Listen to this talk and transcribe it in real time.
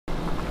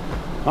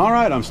All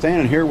right, I'm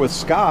standing here with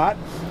Scott.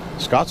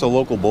 Scott's a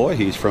local boy.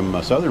 He's from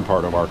the southern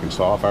part of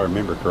Arkansas, if I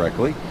remember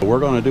correctly.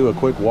 We're going to do a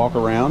quick walk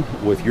around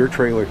with your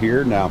trailer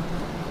here. Now,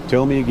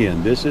 tell me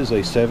again, this is a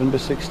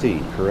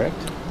 7x16, correct?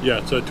 Yeah,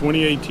 it's a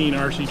 2018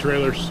 RC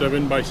trailer,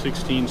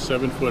 7x16,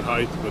 7-foot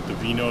height with the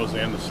V-nose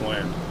and the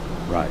slant.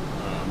 Right.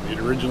 It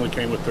originally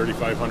came with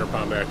 3,500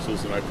 pound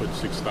axles, and I put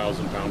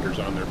 6,000 pounders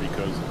on there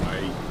because I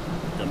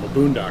am a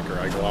boondocker.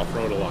 I go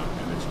off-road a lot,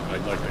 and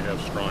I'd like to have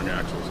strong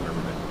axles and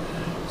everything.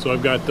 So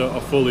I've got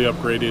a fully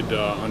upgraded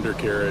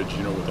undercarriage,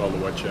 you know, with all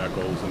the wet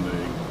shackles and the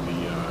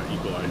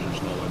equalizers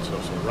and all that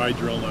stuff. So it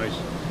rides real nice.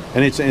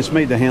 And it's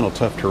made to handle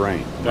tough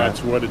terrain. That's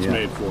right? what it's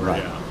made for.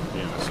 Right.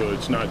 Yeah. So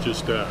it's not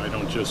just I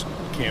don't just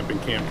camp in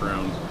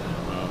campgrounds.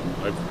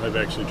 I've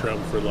actually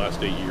traveled for the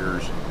last 8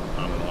 years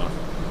on and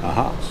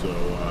off. So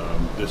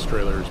this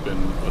trailer has been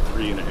a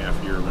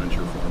 3.5-year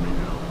venture for me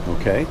now.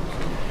 Okay.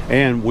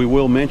 And we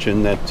will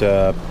mention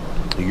that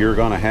you're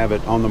going to have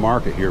it on the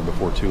market here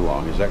before too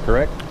long. Is that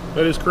correct?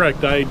 That is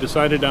correct. I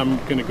decided I'm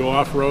going to go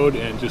off-road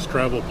and just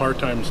travel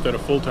part-time instead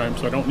of full-time,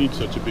 so I don't need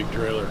such a big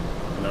trailer.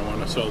 And I want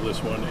to sell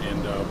this one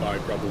and buy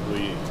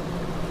probably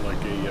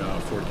like a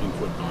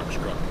 14-foot box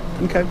truck.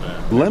 Okay.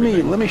 Let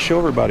me show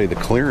everybody the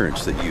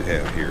clearance that you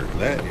have here.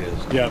 That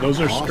is those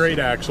are awesome. Straight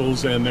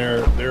axles, and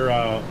they're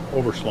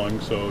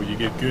overslung, so you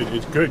get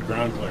it's good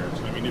ground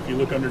clearance. I mean, if you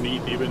look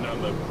underneath, even on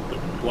the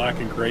black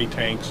and gray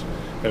tanks,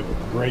 have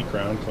great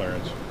ground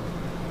clearance.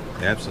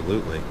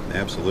 Absolutely,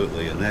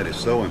 absolutely, and that is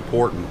so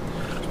important,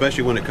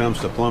 especially when it comes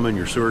to plumbing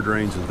your sewer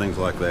drains and things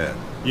like that.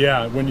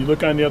 Yeah, when you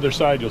look on the other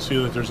side, you'll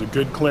see that there's a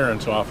good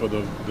clearance off of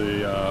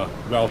the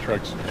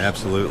Valtrex.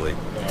 Absolutely,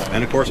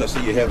 and of course I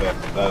see you have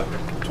a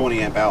 20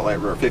 amp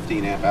outlet or a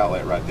 15 amp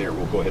outlet right there.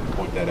 We'll go ahead and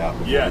point that out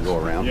before we go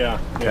around. Yeah,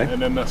 okay. And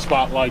then the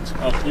spotlights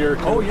up here,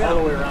 too, all the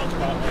way around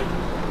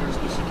spotlight. There's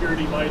the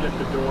security light at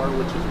the door,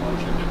 which is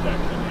motion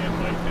detection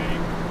and light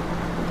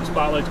name. The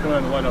spotlights come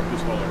on and light up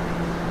this whole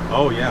area.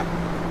 Oh yeah.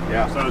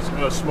 Yeah. So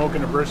I was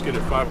smoking a brisket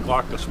at 5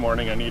 o'clock this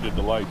morning. I needed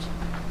the lights.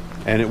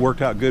 And it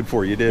worked out good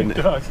for you, didn't it?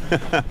 It does.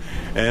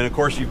 And of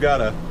course, you've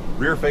got a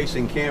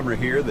rear-facing camera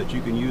here that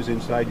you can use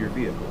inside your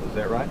vehicle. Is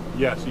that right?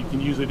 Yes, you can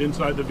use it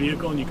inside the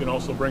vehicle, and you can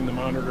also bring the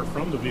monitor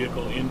from the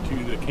vehicle into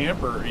the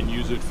camper and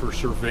use it for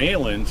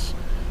surveillance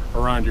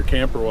around your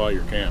camper while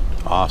you're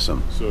camped.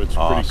 Awesome. So it's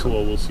pretty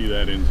cool. We'll see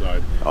that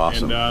inside.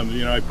 Awesome. And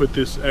you know, I put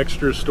this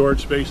extra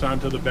storage space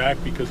onto the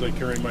back because I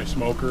carry my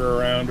smoker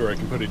around, or I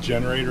can put a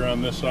generator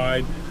on this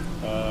side.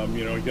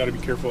 You know, you got to be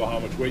careful how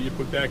much weight you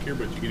put back here,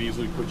 but you can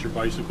easily put your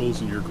bicycles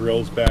and your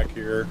grills back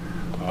here,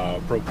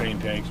 propane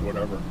tanks,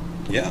 whatever.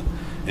 Yeah,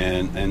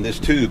 and this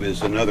tube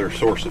is another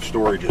source of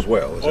storage as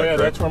well. Is that correct?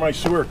 That's where my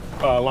sewer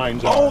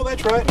lines are. Oh,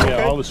 that's right. Yeah,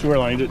 okay. all the sewer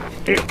lines.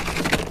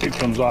 It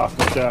comes off,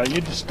 but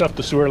you just stuff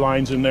the sewer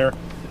lines in there.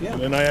 Yeah.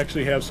 And then I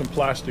actually have some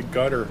plastic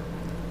gutter,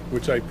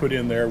 which I put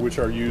in there, which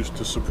are used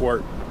to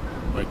support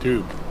my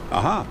tube.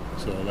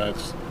 So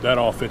that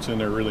all fits in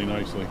there really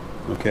nicely.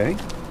 Okay.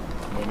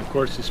 And of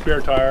course the spare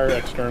tire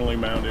externally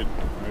mounted.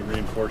 I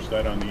reinforced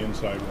that on the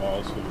inside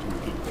wall so that we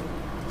could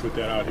put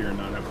that out here and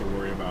not have to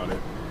worry about it.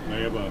 And I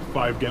have a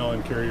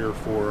 5-gallon carrier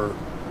for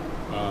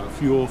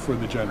fuel for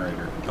the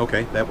generator.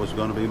 Okay, that was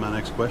going to be my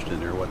next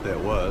question there, what that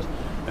was.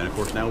 And of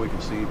course now we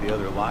can see the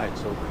other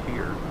lights over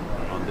here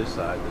on this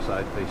side, the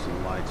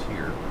side-facing lights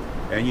here.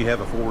 And you have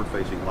a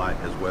forward-facing light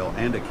as well,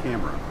 and a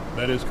camera.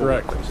 That is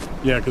correct.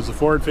 Yeah, because the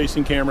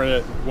forward-facing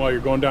camera, while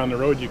you're going down the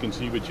road, you can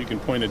see, but you can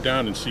point it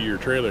down and see your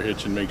trailer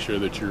hitch and make sure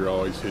that you're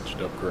always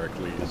hitched up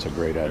correctly. That's a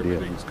great idea.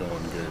 Everything's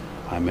going good.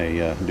 I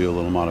may do a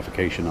little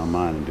modification on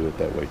mine and do it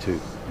that way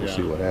too. We'll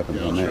see what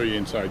happens on that. I'll show you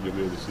inside. You'll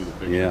be able to see the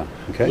picture. Yeah.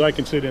 Okay. 'Cause I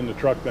can sit in the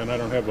truck. Then I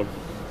don't have a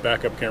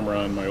backup camera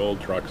on my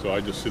old truck, so I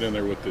just sit in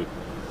there with the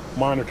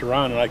monitor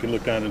on, and I can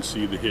look down and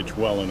see the hitch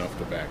well enough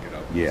to back it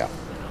up. Yeah.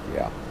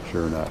 Yeah.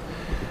 Sure enough.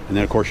 And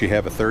then of course you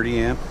have a 30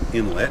 amp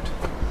inlet.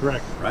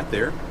 Correct. Right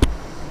there.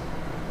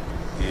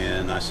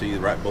 And I see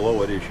right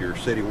below it is your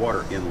city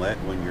water inlet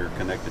when you're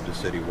connected to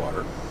city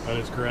water. That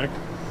is correct.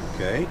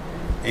 Okay.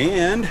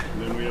 And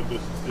then we have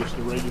just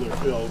a regular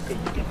fill,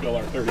 because we can fill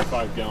our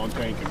 35-gallon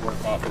tank and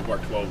work off of our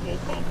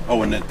 12-volt pump.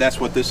 Oh, and that's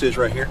what this is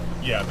right here?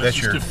 Yeah, this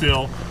is to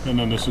fill, and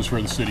then this is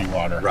for the city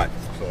water. Right.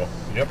 So,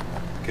 yep.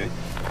 Okay.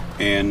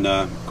 And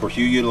of course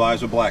you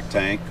utilize a black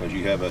tank because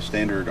you have a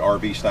standard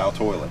RV style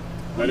toilet.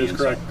 That is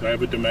correct. I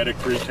have a Dometic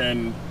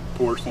 310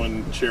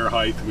 porcelain chair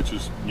height, which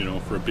is, you know,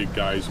 for big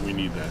guys, we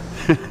need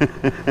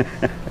that.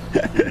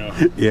 You know?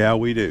 Yeah,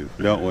 we do,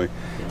 don't we?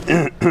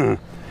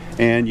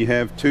 And you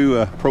have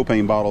 2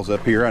 propane bottles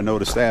up here. I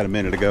noticed that a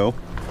minute ago.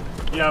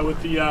 Yeah, with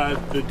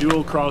the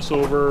dual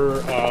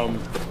crossover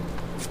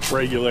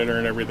regulator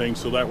and everything,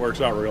 so that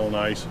works out real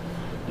nice.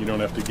 You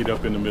don't have to get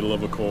up in the middle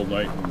of a cold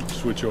night and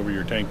switch over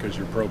your tank because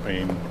your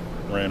propane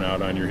ran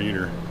out on your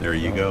heater. There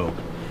you go.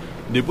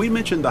 Did we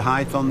mention the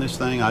height on this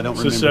thing? I don't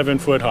remember. It's a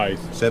 7-foot height.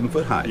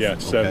 7-foot height? Yeah,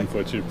 it's 7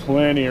 foot. So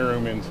plenty of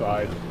room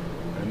inside.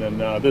 And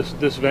then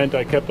this vent,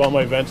 I kept all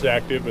my vents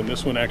active, and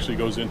this one actually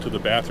goes into the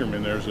bathroom,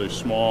 and there's a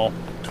small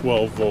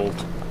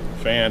 12-volt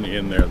fan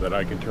in there that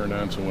I can turn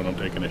on, so when I'm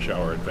taking a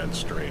shower, it vents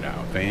straight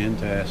out.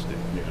 Fantastic.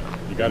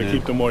 Yeah, you got to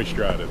keep the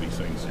moisture out of these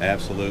things.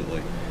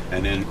 Absolutely.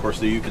 And then, of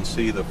course, you can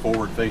see the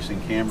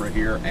forward-facing camera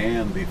here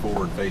and the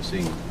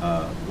forward-facing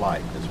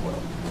light as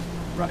well,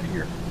 right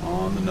here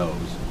on the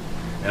nose.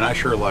 And I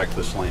sure like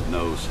the slant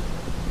nose.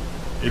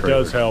 It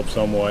does help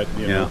somewhat,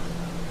 you know.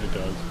 It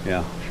does.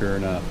 Yeah, sure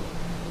enough.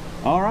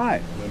 All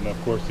right. And then,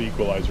 of course, the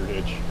equalizer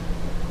hitch.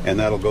 And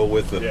that'll go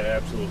with the... Yeah,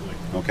 absolutely.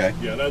 Okay.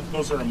 Yeah,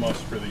 those are a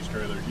must for these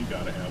trailers. You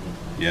got to have them.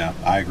 Yeah,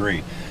 I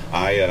agree.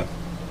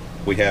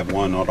 We have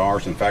one on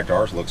ours. In fact,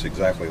 ours looks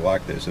exactly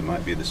like this. It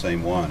might be the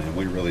same one, and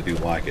we really do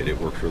like it. It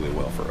works really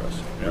well for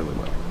us. Really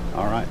well.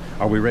 All right.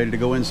 Are we ready to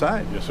go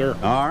inside? Yes, sir.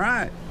 All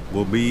right.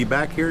 We'll be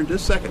back here in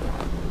just a second.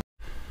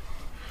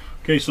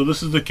 Okay, so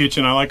this is the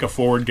kitchen. I like a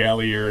forward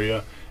galley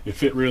area. It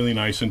fit really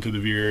nice into the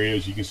view area.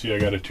 As you can see, I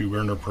got a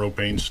 2-burner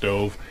propane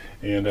stove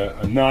and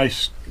a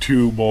nice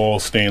 2-bowl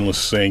stainless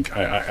sink.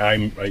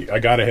 I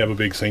got to have a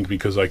big sink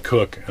because I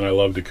cook and I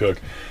love to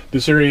cook.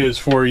 This area is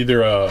for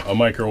either a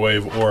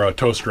microwave or a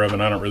toaster oven.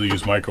 I don't really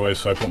use microwaves,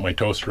 so I put my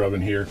toaster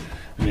oven here.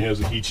 And it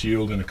has a heat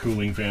shield and a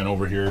cooling fan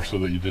over here so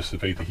that you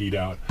dissipate the heat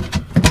out.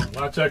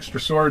 Lots of extra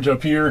storage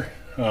up here.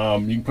 You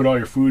can put all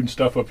your food and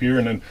stuff up here,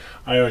 and then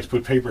I always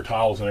put paper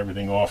towels and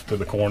everything off to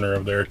the corner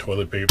of there,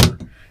 toilet paper,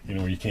 you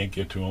know, where you can't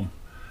get to them.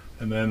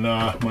 And then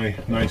my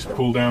nice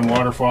pull-down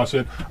water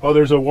faucet. Oh,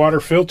 there's a water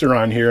filter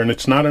on here, and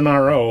it's not an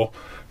RO,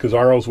 because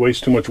ROs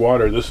waste too much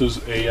water. This is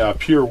a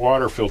pure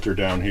water filter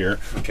down here.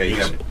 Okay, you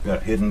got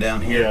it hidden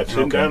down here? Yeah, it's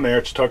hidden down there.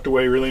 It's tucked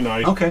away really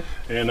nice. Okay.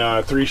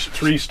 And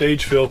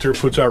three-stage filter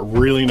puts out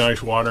really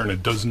nice water, and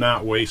it does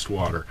not waste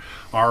water.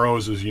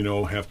 ROs, as you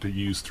know, have to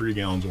use 3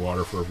 gallons of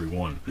water for every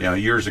one. Yeah,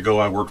 years ago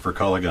I worked for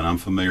Culligan. I'm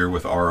familiar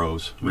with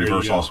ROs,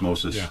 reverse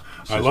osmosis. Yeah,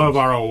 I love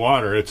RO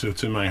water. It's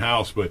in my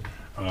house, but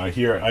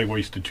here I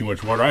wasted too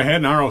much water. I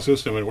had an RO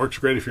system. It works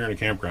great if you're in a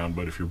campground,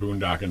 but if you're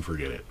boondocking,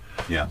 forget it.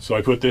 Yeah. So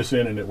I put this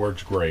in, and it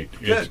works great.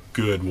 Good. It's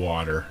good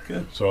water.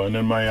 Good. So, and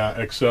then my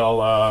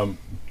XL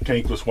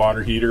tankless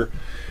water heater,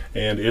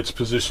 and it's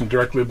positioned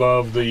directly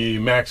above the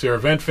max air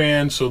vent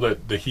fan so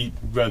that the heat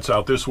vents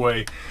out this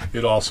way.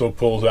 It also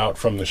pulls out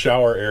from the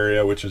shower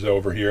area, which is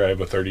over here. I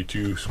have a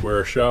 32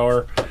 square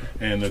shower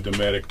and the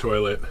Dometic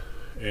toilet,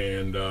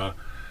 and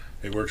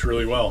it works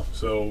really well.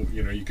 So,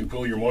 you know, you can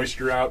pull your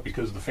moisture out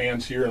because the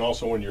fan's here, and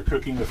also when you're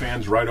cooking, the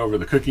fan's right over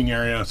the cooking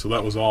area. So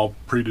that was all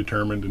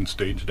predetermined and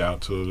staged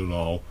out so that it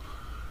all,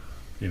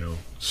 you know,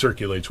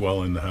 circulates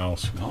well in the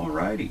house. All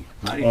righty.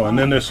 Oh, and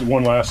then this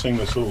one last thing,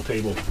 this little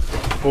table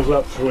pulls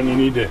up, so when you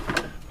need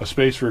a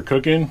space for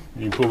cooking,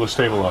 you can pull this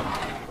table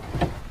up.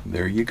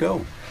 There you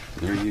go.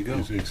 There you go.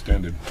 It's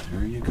extended.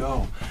 There you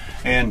go.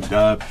 And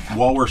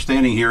while we're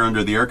standing here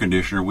under the air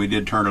conditioner, we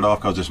did turn it off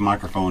because this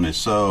microphone is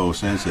so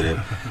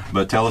sensitive.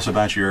 But tell us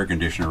about your air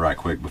conditioner right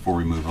quick before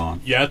we move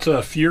on. Yeah, it's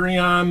a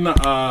Furrion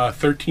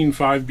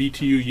 13.5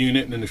 BTU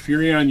unit, and the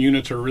Furrion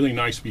units are really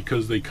nice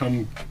because they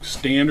come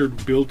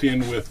standard built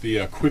in with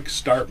the quick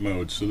start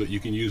mode so that you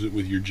can use it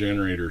with your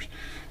generators.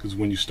 Because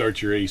when you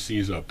start your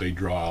ACs up, they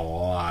draw a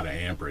lot of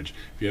amperage.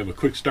 If you have a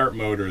quick start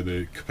motor,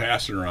 the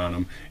capacitor on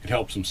them, it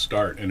helps them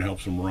start and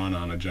helps them run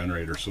on a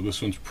generator. So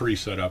this one's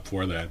pre-set up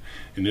for that.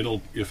 And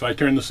it'll, if I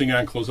turn this thing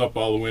on, close up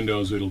all the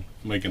windows, it'll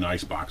make an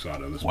ice box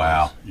out of this.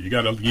 Wow. Place.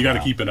 You gotta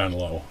keep it on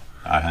low.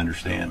 I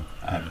understand.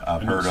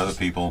 I've heard other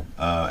people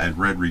and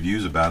read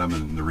reviews about them,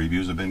 and the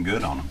reviews have been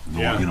good on them.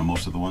 Yeah. You know,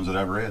 most of the ones that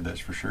I've read, that's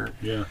for sure.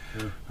 Yeah.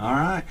 All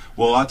right.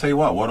 Well, I'll tell you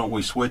what. Why don't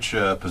we switch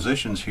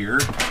positions here,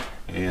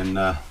 and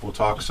we'll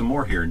talk some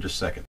more here in just a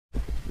second.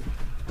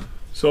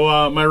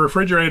 So my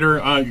refrigerator,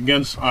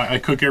 again, I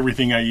cook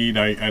everything I eat.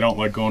 I don't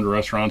like going to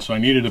restaurants, so I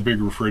needed a big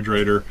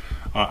refrigerator.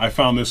 I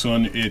found this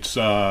one. It's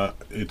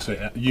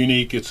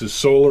unique. It's a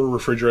solar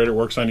refrigerator. It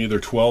works on either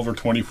 12 or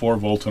 24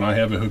 volts, and I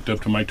have it hooked up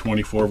to my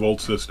 24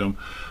 volt system.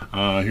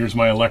 Here's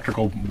my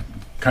electrical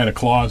kind of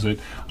closet.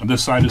 On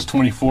this side is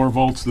 24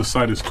 volts. This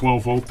side is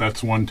 12 volt.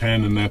 That's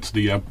 110, and that's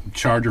the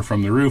charger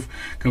from the roof.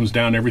 Comes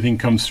down. Everything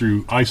comes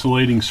through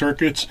isolating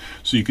circuits,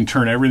 so you can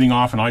turn everything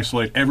off and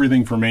isolate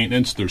everything for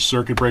maintenance. There's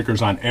circuit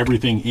breakers on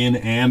everything in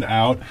and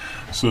out.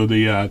 So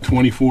the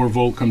 24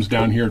 volt comes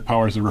down here. It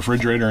powers the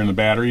refrigerator and the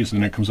batteries,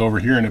 and it comes over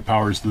here and it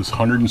powers this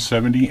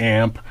 170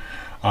 amp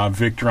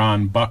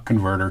Victron buck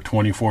converter.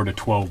 24 to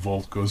 12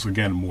 volt goes,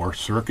 again, more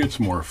circuits,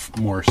 more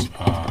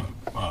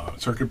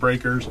circuit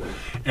breakers.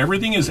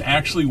 Everything is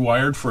actually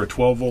wired for a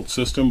 12 volt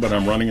system, but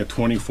I'm running a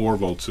 24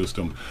 volt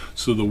system,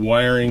 so the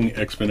wiring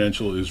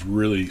exponential is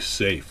really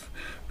safe,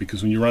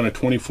 because when you run a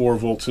 24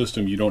 volt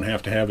system, you don't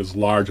have to have as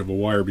large of a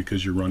wire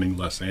because you're running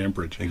less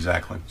amperage.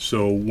 Exactly.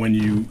 So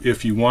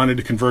if you wanted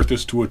to convert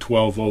this to a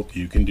 12 volt,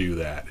 you can do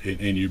that,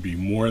 and you'd be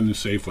more than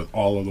safe with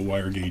all of the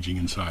wire gauging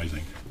and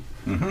sizing.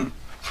 Mm-hmm.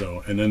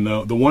 So, and then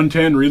the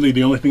 110, really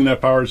the only thing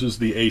that powers is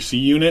the AC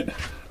unit.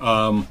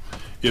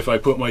 If I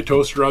put my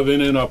toaster oven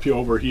in up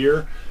over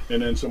here,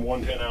 and then some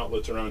 110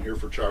 outlets around here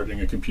for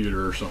charging a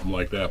computer or something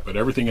like that, but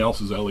everything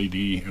else is LED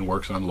and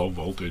works on low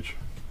voltage.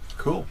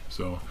 Cool.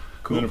 So,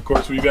 cool. And then of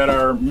course we've got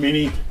our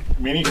mini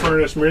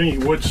furnace, mini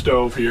wood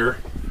stove here.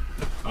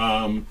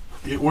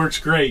 It works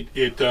great.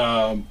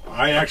 I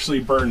actually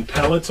burn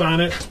pellets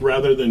on it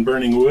rather than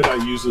burning wood. I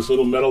use this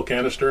little metal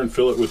canister and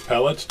fill it with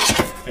pellets,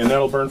 and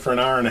that'll burn for an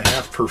hour and a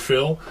half per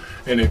fill,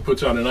 and it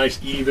puts out a nice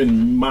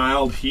even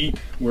mild heat.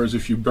 Whereas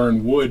if you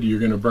burn wood,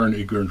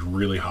 it burns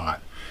really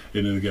hot,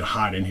 and it'll get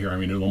hot in here. I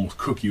mean, it'll almost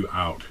cook you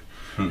out.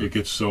 It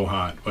gets so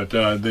hot. But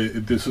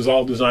this is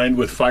all designed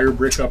with fire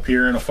brick up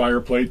here and a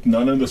fire plate.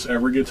 None of this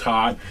ever gets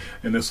hot,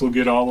 and this will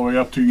get all the way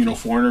up to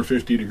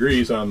 450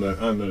 degrees on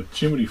the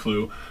chimney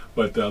flue.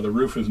 But the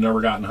roof has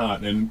never gotten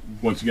hot. And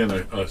once again,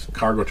 a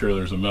cargo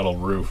trailer is a metal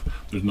roof.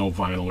 There's no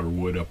vinyl or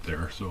wood up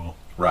there, so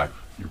right.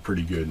 You're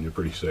pretty good and you're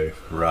pretty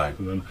safe. Right.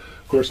 And then,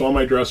 of course, all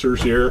my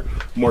dressers here,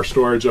 more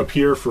storage up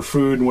here for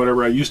food and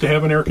whatever. I used to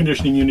have an air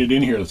conditioning unit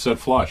in here that set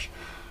flush.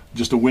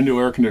 Just a window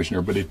air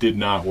conditioner, but it did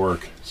not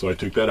work. So I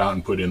took that out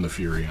and put in the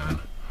Furrion.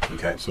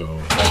 Okay.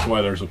 So that's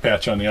why there's a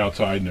patch on the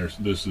outside and there's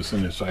this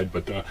on this side.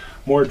 But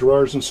more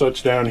drawers and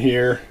such down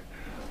here.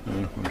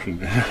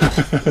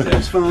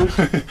 That's fun.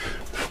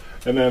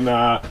 And then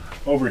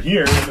over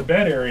here in the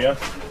bed area,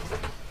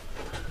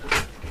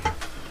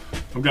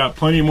 I've got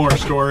plenty more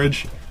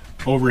storage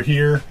over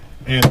here.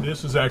 And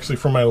this is actually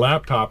for my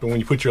laptop. And when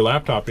you put your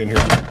laptop in here,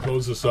 you can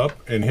close this up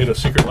and hit a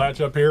secret latch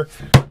up here.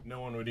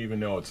 No one would even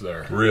know it's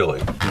there. Really?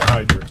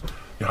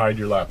 You hide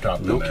your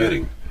laptop. No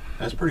kidding.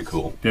 That's pretty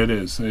cool. It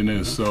is. It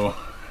is. So,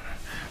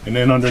 and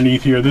then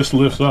underneath here, this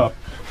lifts up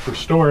for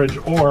storage.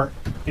 Or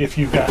if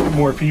you've got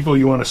more people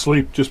you want to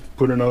sleep, just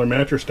put another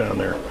mattress down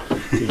there.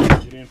 You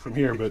can get in from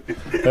here. But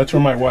that's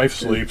where my wife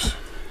sleeps.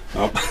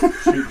 Oh.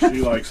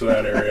 She likes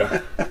that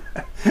area.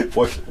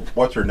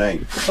 What's her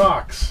name?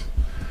 Socks.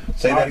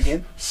 Say that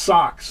again?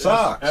 Socks.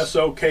 Socks.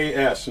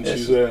 S-O-K-S. And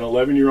she's an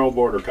 11-year-old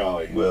border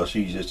collie. Well,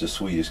 she's just as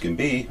sweet as can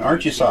be.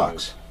 Aren't you,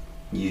 Socks?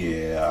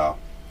 Yeah.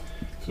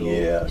 So,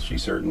 yeah, she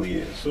certainly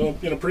is. So,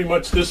 pretty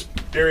much this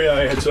area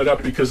I had set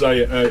up because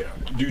I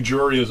do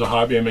jewelry as a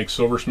hobby. I make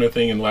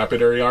silversmithing and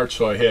lapidary art,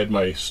 so I had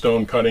my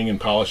stone cutting and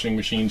polishing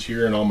machines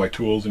here and all my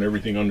tools and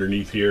everything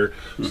underneath here.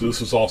 So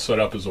this is all set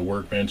up as a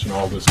workbench and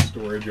all this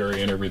storage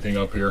area and everything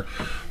up here.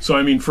 So,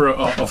 I mean, for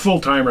a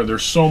full-timer,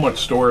 there's so much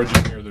storage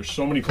in here. There's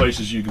so many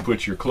places you can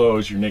put your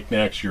clothes, your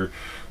knickknacks, your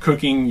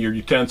cooking, your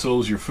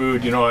utensils, your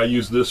food. I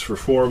use this for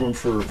 4 of them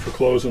for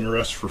clothes and the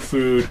rest for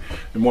food,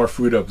 and more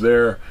food up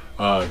there.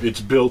 It's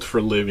built for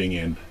living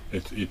in.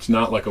 It's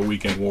not like a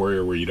weekend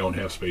warrior where you don't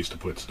have space to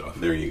put stuff.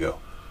 There you go.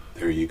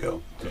 There you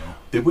go. So.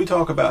 Did we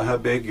talk about how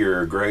big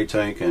your gray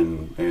tank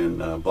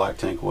and black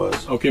tank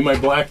was? Okay, my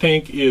black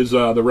tank is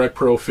the Rec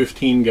Pro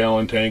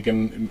 15-gallon tank,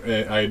 and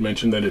I had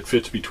mentioned that it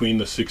fits between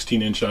the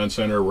 16-inch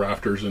on-center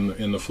rafters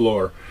in the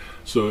floor.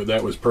 So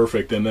that was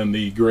perfect. And then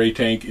the gray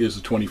tank is a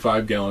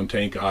 25-gallon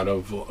tank out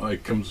of,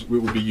 it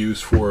would be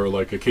used for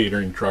like a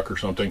catering truck or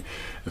something.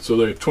 And so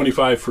they have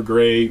 25 for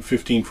gray,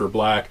 15 for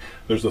black.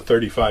 There's a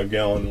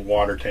 35-gallon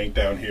water tank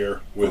down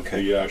here with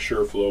the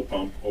SureFlow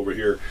pump over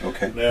here.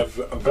 Okay. And they have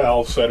a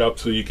valve set up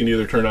so you can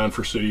either turn on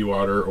for city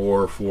water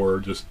or for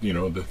just,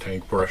 the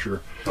tank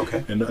pressure.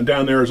 Okay. And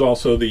down there is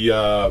also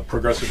the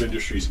Progressive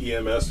Industries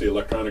EMS, the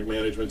electronic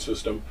management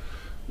system,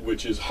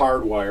 which is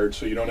hardwired,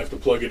 so you don't have to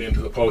plug it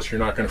into the post. You're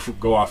not going to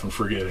go off and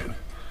forget it.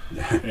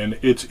 And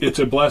it's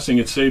a blessing.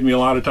 It saved me a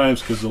lot of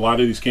times because a lot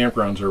of these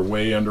campgrounds are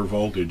way under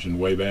voltage and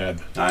way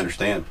bad. I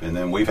understand. And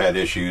then we've had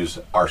issues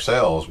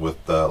ourselves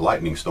with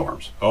lightning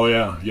storms. Oh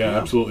yeah,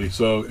 absolutely.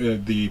 So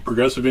the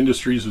Progressive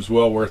Industries is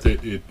well worth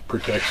it. It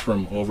protects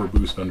from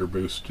overboost,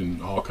 underboost,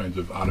 and all kinds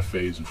of out of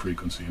phase and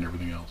frequency and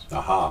everything else.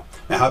 Aha.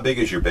 Now, how big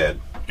is your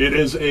bed? It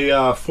is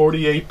a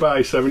 48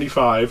 by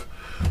 75.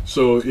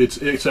 So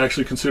it's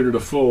actually considered a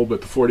full,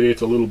 but the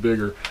 48's a little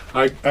bigger.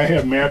 I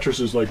have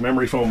mattresses like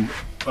memory foam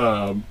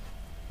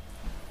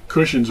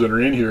cushions that are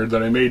in here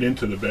that I made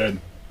into the bed.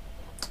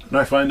 And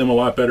I find them a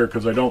lot better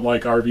because I don't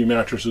like RV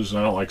mattresses and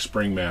I don't like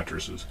spring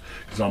mattresses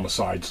because I'm a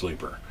side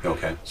sleeper.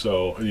 Okay.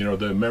 So,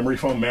 the memory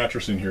foam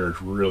mattress in here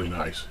is really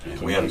nice.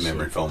 Yeah, we have a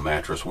memory foam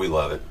mattress. We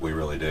love it. We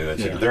really do.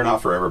 They're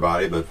not for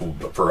everybody, but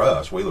for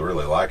us, we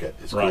really like it.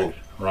 It's cool.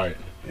 Right.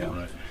 Yeah.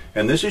 Right.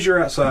 And this is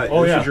your outside.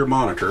 This is your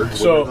monitor.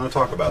 So, we're going to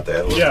talk about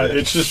that a little bit.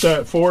 It's just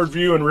that forward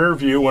view and rear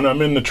view. When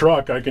I'm in the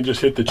truck, I can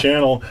just hit the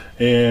channel,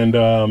 and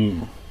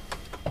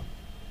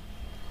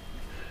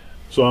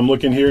so I'm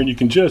looking here, and you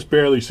can just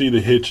barely see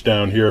the hitch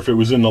down here. If it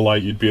was in the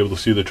light, you'd be able to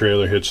see the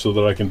trailer hitch so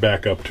that I can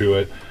back up to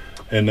it.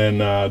 And then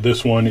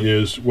this one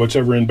is what's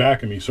ever in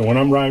back of me. So when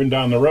I'm driving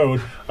down the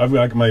road, I've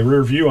got my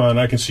rear view on.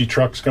 I can see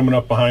trucks coming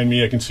up behind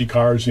me. I can see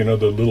cars, the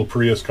little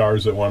Prius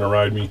cars that want to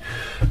ride me.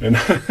 And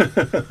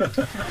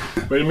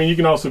but I mean, you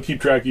can also keep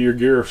track of your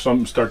gear. If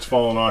something starts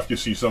falling off, you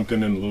see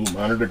something in the little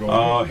monitor going,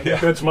 oh, yeah,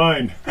 that's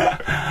mine.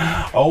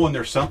 Oh, and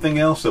there's something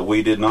else that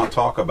we did not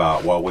talk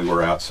about while we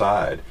were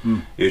outside,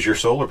 is your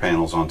solar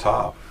panels on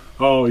top.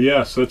 Oh,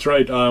 yes, that's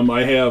right.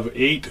 I have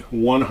 8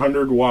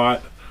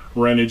 100-watt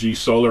Renogy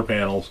solar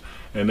panels,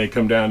 and they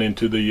come down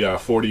into the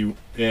 40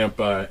 amp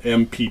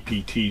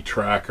MPPT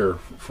tracker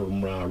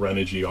from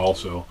Renogy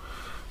also.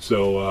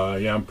 So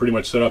yeah, I'm pretty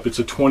much set up. It's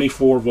a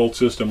 24 volt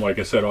system, like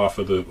I said, off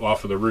of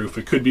the roof.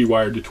 It could be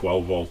wired to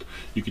 12 volt.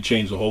 You could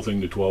change the whole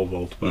thing to 12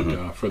 volt,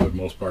 but for the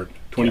most part,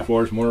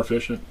 24 is more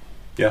efficient.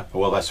 Yeah,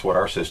 well, that's what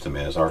our system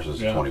is. Ours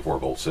is a 24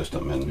 volt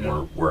system,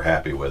 and we're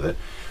happy with it.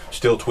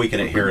 Still tweaking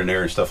it here and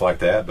there and stuff like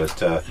that,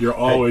 but you're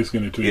always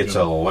going to tweak it. It's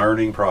a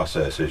learning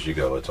process as you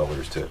go. It's all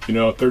there is to it. You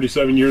know,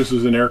 37 years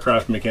as an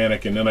aircraft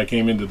mechanic, and then I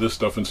came into this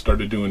stuff and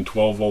started doing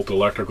 12 volt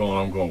electrical, and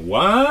I'm going,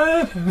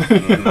 what?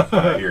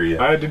 I hear you.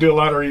 I had to do a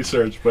lot of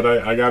research, but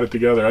I got it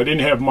together. I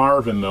didn't have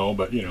Marvin though,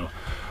 but you know.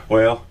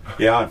 Well,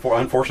 yeah,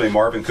 unfortunately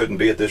Marvin couldn't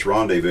be at this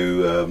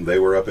rendezvous. They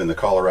were up in the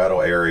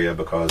Colorado area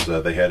because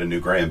they had a new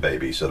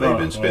grandbaby, so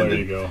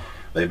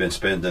they've been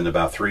spending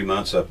about 3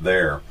 months up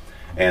there.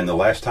 And the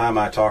last time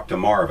I talked to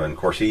Marvin, of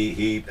course,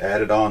 he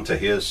added on to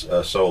his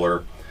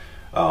solar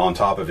on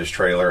top of his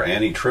trailer,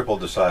 and he tripled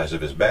the size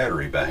of his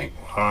battery bank.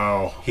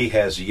 Wow. He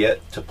has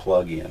yet to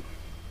plug in.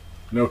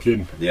 No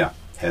kidding. Yeah.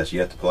 Has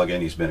yet to plug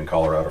in. He's been in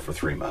Colorado for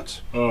 3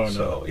 months. Oh, no.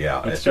 So,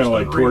 yeah. It's kind of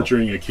like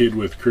torturing a kid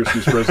with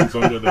Christmas presents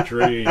under the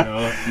tree, you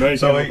know. No,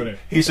 so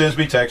he sends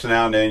me texts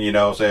now and then, you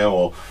know, saying,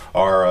 well,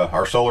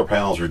 our solar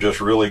panels are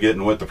just really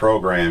getting with the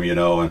program, you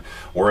know, and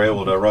we're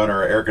able to run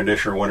our air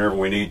conditioner whenever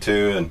we need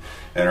to,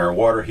 and our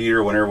water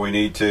heater whenever we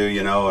need to,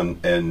 you know,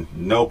 and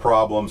no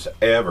problems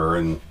ever.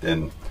 And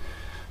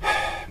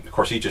of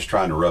course, he's just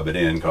trying to rub it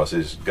in because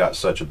he's got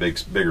such a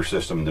bigger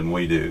system than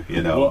we do,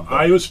 you know. Well,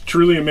 I was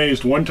truly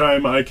amazed. One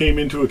time I came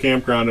into a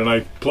campground and I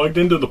plugged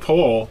into the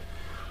pole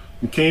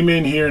and came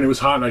in here, and it was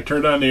hot, and I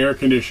turned on the air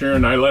conditioner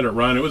and I let it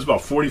run. It was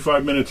about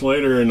 45 minutes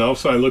later, and all of a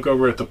sudden I look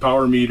over at the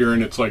power meter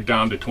and it's like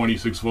down to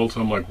 26 volts.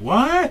 I'm like,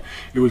 what?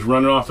 It was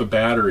running off the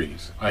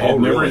batteries. I had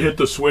never hit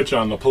the switch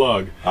on the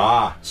plug.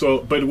 So,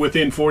 but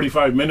within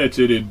 45 minutes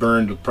it had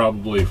burned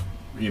probably,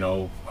 you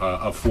know,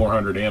 of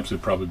 400 amps,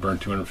 it probably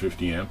burned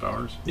 250 amp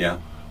hours. Yeah.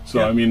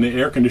 So, I mean, the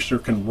air conditioner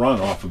can run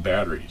off of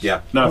batteries.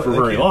 Yeah. Not for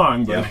very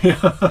long, but...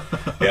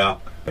 Yeah.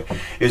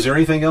 Is there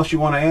anything else you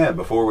want to add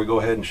before we go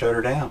ahead and shut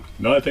her down?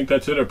 No, I think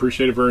that's it. I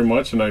appreciate it very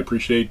much, and I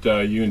appreciate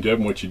you and Deb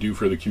and what you do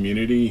for the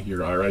community.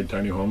 Your I Ride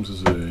Tiny Homes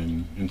is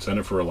an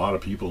incentive for a lot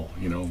of people,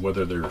 you know,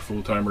 whether they're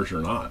full-timers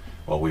or not.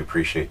 Well, we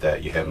appreciate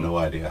that. You have no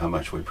idea how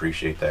much we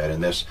appreciate that.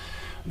 And this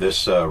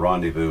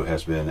rendezvous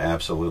has been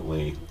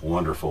absolutely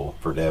wonderful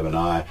for Deb and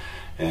I.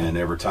 And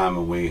every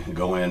time we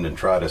go in and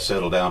try to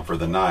settle down for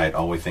the night,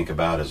 all we think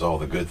about is all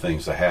the good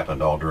things that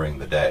happened all during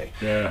the day.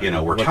 Yeah. You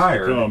know, we're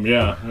tired.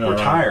 We're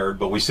tired,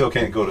 but we still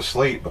can't go to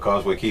sleep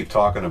because we keep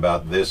talking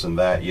about this and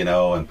that, you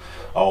know, and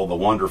all the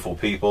wonderful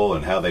people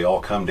and how they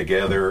all come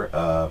together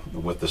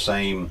with the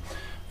same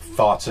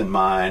thoughts in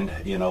mind.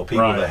 You know,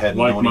 people that hadn't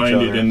known each other.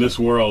 Like-minded in this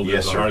world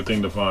is a hard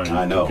thing to find.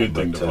 I know. It's a good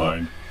thing to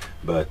find.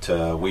 But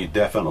we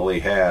definitely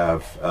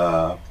have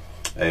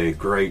a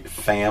great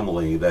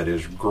family that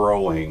is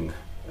growing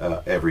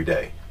every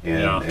day,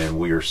 and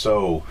we are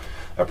so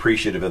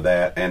appreciative of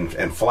that,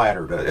 and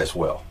flattered as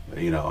well.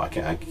 You know, I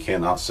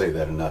cannot say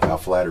that enough, how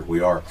flattered we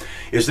are.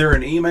 Is there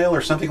an email or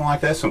something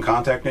like that, some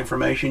contact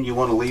information you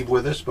want to leave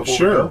with us before we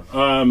go?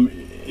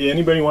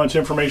 Anybody wants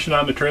information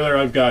on the trailer,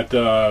 I've got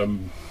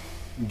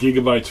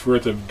gigabytes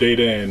worth of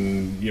data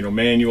and, you know,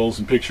 manuals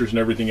and pictures and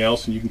everything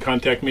else, and you can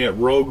contact me at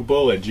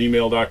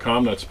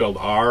roguebull@gmail.com. That's spelled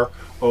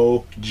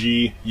ROGUEBULL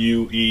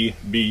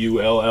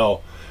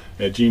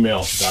at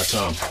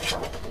gmail.com.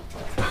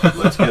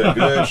 Let's get a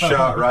good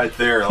shot right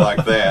there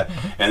like that,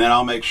 and then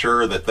I'll make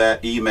sure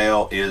that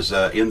email is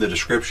in the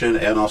description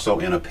and also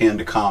in a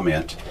pinned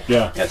comment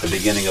at the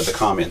beginning of the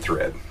comment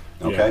thread.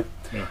 Okay?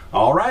 Yeah.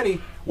 All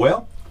righty.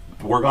 Well,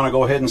 we're going to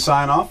go ahead and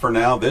sign off for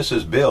now. This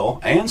is Bill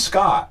and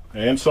Scott.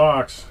 And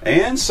Socks.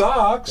 And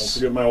Socks.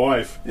 Don't forget my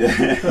wife.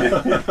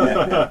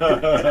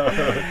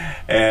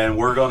 And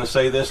we're going to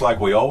say this like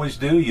we always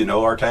do. You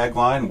know our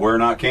tagline, we're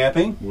not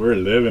camping. We're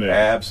living it.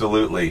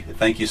 Absolutely.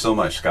 Thank you so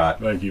much, Scott.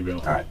 Thank you, Bill.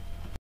 All right.